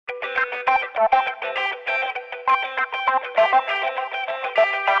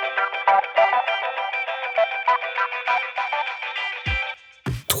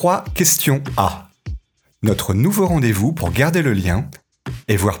Trois questions A. Notre nouveau rendez-vous pour garder le lien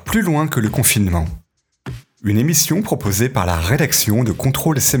et voir plus loin que le confinement. Une émission proposée par la rédaction de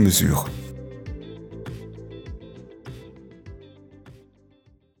Contrôle ces mesures.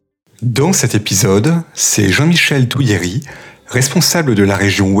 Dans cet épisode, c'est Jean-Michel Touilléry, responsable de la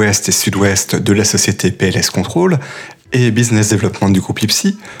région Ouest et Sud-Ouest de la société PLS Control et Business Development du groupe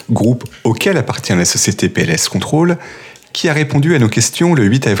IPSI, groupe auquel appartient la société PLS Control, qui a répondu à nos questions le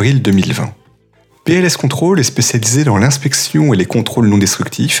 8 avril 2020. PLS Control est spécialisé dans l'inspection et les contrôles non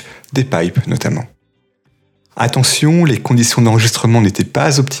destructifs, des pipes notamment. Attention, les conditions d'enregistrement n'étaient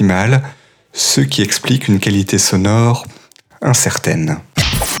pas optimales, ce qui explique une qualité sonore incertaine.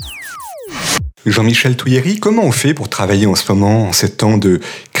 Jean-Michel Touilléry, comment on fait pour travailler en ce moment, en ces temps de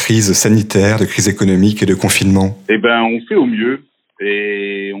crise sanitaire, de crise économique et de confinement ? On fait au mieux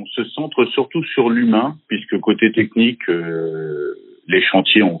et on se centre surtout sur l'humain, puisque côté technique, les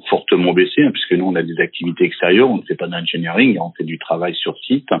chantiers ont fortement baissé, puisque nous on a des activités extérieures, on ne fait pas d'engineering, on fait du travail sur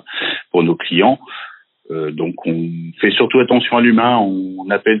site pour nos clients. Donc on fait surtout attention à l'humain, on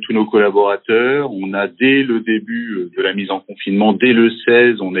appelle tous nos collaborateurs, on a dès le début de la mise en confinement, dès le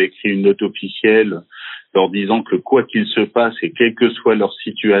 16, on a écrit une note officielle leur disant que quoi qu'il se passe et quelle que soit leur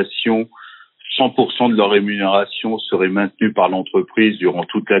situation, 100% de leur rémunération serait maintenue par l'entreprise durant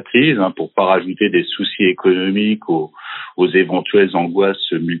toute la crise, pour pas rajouter des soucis économiques aux éventuelles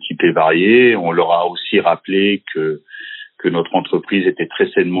angoisses multiples et variées. On leur a aussi rappelé que notre entreprise était très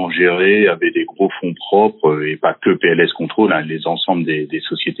sainement gérée, avait des gros fonds propres, et pas que PLS Control, les ensembles des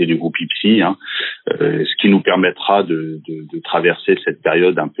sociétés du groupe IPSI, ce qui nous permettra de traverser cette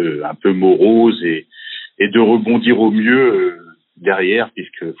période un peu morose et de rebondir au mieux derrière,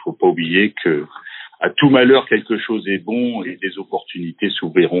 puisque faut pas oublier que à tout malheur quelque chose est bon et des opportunités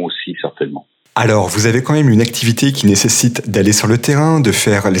s'ouvriront aussi certainement. Alors, vous avez quand même une activité qui nécessite d'aller sur le terrain, de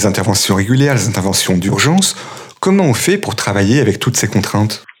faire les interventions régulières, les interventions d'urgence. Comment on fait pour travailler avec toutes ces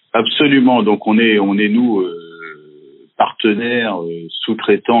contraintes ? Absolument. Donc on est nous partenaires,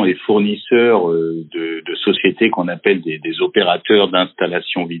 sous-traitants et fournisseurs de sociétés qu'on appelle des opérateurs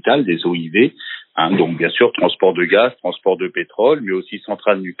d'installation vitale, des OIV. Donc bien sûr transport de gaz, transport de pétrole, mais aussi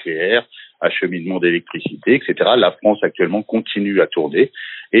centrales nucléaires, acheminement d'électricité, etc. La France actuellement continue à tourner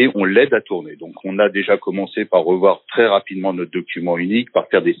et on l'aide à tourner. Donc on a déjà commencé par revoir très rapidement notre document unique, par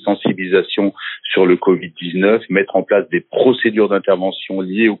faire des sensibilisations sur le Covid-19, mettre en place des procédures d'intervention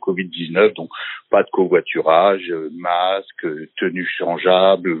liées au Covid-19, donc pas de covoiturage, masque, tenue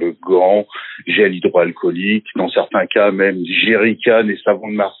changeable, le gant, gel hydroalcoolique, dans certains cas même jerrycan et savon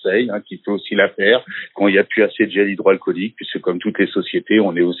de Marseille, qui fait aussi l'affaire quand il n'y a plus assez de gel hydroalcoolique, puisque comme toutes les sociétés,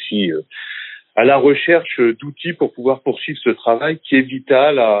 on est aussi à la recherche d'outils pour pouvoir poursuivre ce travail qui est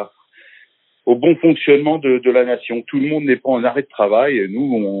vital au bon fonctionnement de la nation. Tout le monde n'est pas en arrêt de travail. Nous,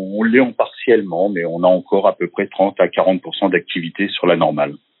 on l'est en partiellement, mais on a encore à peu près 30 à 40% d'activité sur la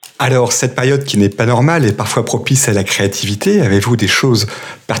normale. Alors, cette période qui n'est pas normale est parfois propice à la créativité. Avez-vous des choses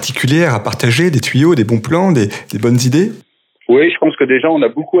particulières à partager, des tuyaux, des bons plans, des bonnes idées ? Oui, je pense que déjà, on a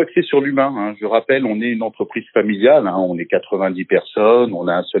beaucoup axé sur l'humain. Je rappelle, on est une entreprise familiale. On est 90 personnes. On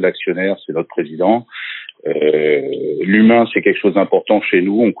a un seul actionnaire, c'est notre président. L'humain, c'est quelque chose d'important chez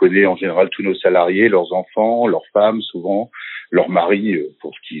nous. On connaît en général tous nos salariés, leurs enfants, leurs femmes, souvent, leurs maris,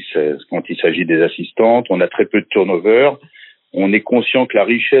 quand il s'agit des assistantes. On a très peu de turnover. On est conscient que la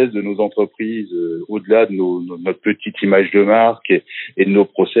richesse de nos entreprises, au-delà de notre petite image de marque et de nos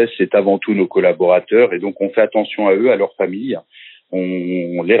process, c'est avant tout nos collaborateurs. Et donc, on fait attention à eux, à leur famille.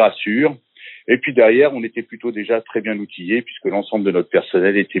 On les rassure. Et puis derrière, on était plutôt déjà très bien outillés, puisque l'ensemble de notre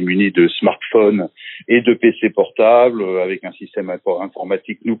personnel était muni de smartphones et de PC portables, avec un système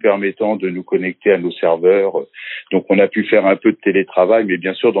informatique nous permettant de nous connecter à nos serveurs. Donc, on a pu faire un peu de télétravail, mais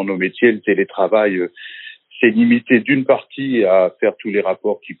bien sûr, dans nos métiers, le télétravail c'est limité d'une partie à faire tous les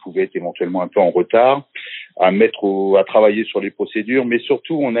rapports qui pouvaient être éventuellement un peu en retard, à travailler sur les procédures, mais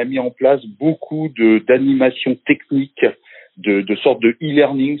surtout on a mis en place beaucoup d'animations techniques, de sortes de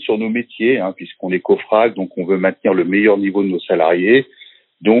e-learning sur nos métiers, puisqu'on est COFRAG, donc on veut maintenir le meilleur niveau de nos salariés.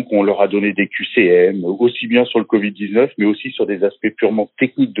 Donc, on leur a donné des QCM, aussi bien sur le Covid-19, mais aussi sur des aspects purement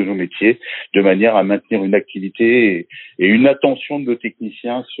techniques de nos métiers, de manière à maintenir une activité et une attention de nos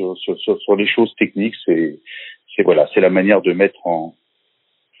techniciens sur les choses techniques. C'est la manière de mettre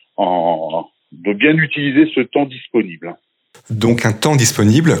de bien utiliser ce temps disponible. Donc, un temps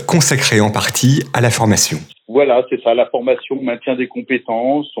disponible consacré en partie à la formation. Voilà, c'est ça, la formation, maintien des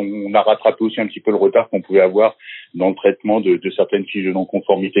compétences. On a rattrapé aussi un petit peu le retard qu'on pouvait avoir dans le traitement de certaines fiches de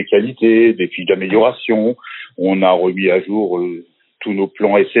non-conformité qualité, des fiches d'amélioration. On a remis à jour tous nos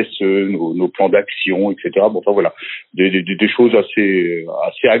plans SSE, nos plans d'action, etc. Bon, enfin voilà, des choses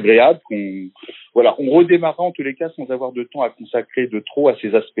assez agréables on redémarrera en tous les cas sans avoir de temps à consacrer de trop à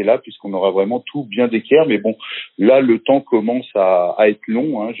ces aspects-là, puisqu'on aura vraiment tout bien d'équerre. Mais bon, là, le temps commence à être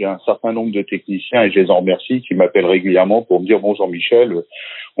long. J'ai un certain nombre de techniciens, et je les en remercie, qui m'appellent régulièrement pour me dire « Bon, Jean-Michel,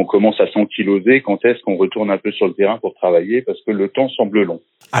 on commence à s'ankyloser. Quand est-ce qu'on retourne un peu sur le terrain pour travailler ?» Parce que le temps semble long.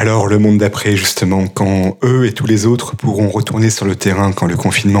 Alors, le monde d'après, justement, quand eux et tous les autres pourront retourner sur le terrain quand le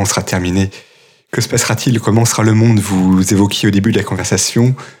confinement sera terminé, que se passera-t-il? Comment sera le monde? Vous évoquiez au début de la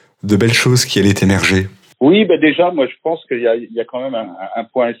conversation de belles choses qui allaient émerger. Oui, déjà, moi, je pense qu'il y a quand même un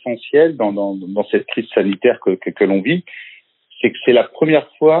point essentiel dans cette crise sanitaire que l'on vit, c'est que c'est la première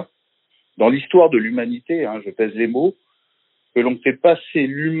fois dans l'histoire de l'humanité, je pèse les mots, que l'on fait passer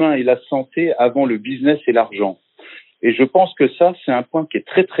l'humain et la santé avant le business et l'argent. Et je pense que ça, c'est un point qui est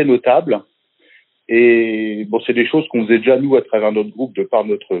très, très notable. Et bon, c'est des choses qu'on faisait déjà, nous, à travers notre groupe, de par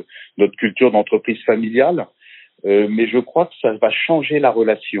notre culture d'entreprise familiale. Mais je crois que ça va changer la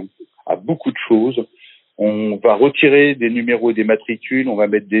relation à beaucoup de choses. On va retirer des numéros et des matricules, on va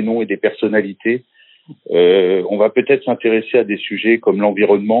mettre des noms et des personnalités. On va peut-être s'intéresser à des sujets comme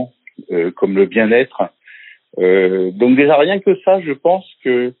l'environnement, comme le bien-être. Donc déjà, rien que ça, je pense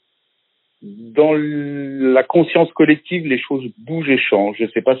que dans la conscience collective, les choses bougent et changent. Je ne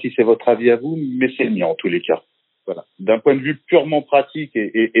sais pas si c'est votre avis à vous, mais c'est le mien en tous les cas. Voilà. D'un point de vue purement pratique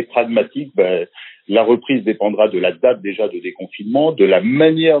et pragmatique, la reprise dépendra de la date déjà de déconfinement, de la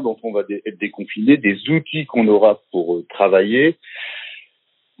manière dont on va être déconfiné, des outils qu'on aura pour travailler,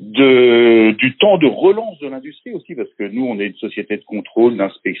 du temps de relance de l'industrie aussi, parce que nous, on est une société de contrôle,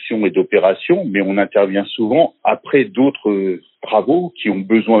 d'inspection et d'opération, mais on intervient souvent après d'autres travaux qui ont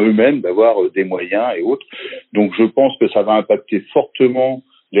besoin eux-mêmes d'avoir des moyens et autres. Donc, je pense que ça va impacter fortement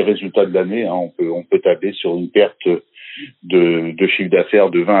les résultats de l'année. On peut tabler sur une perte de chiffre d'affaires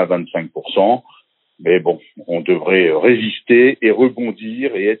de 20 à 25%. Mais bon, on devrait résister et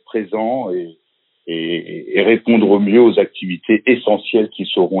rebondir et être présent et répondre au mieux aux activités essentielles qui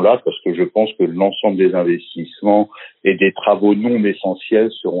seront là, parce que je pense que l'ensemble des investissements et des travaux non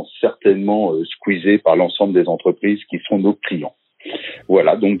essentiels seront certainement squeezés par l'ensemble des entreprises qui sont nos clients.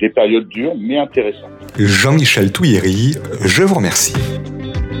 Voilà, donc des périodes dures mais intéressantes. Jean-Michel Touilhéry, je vous remercie.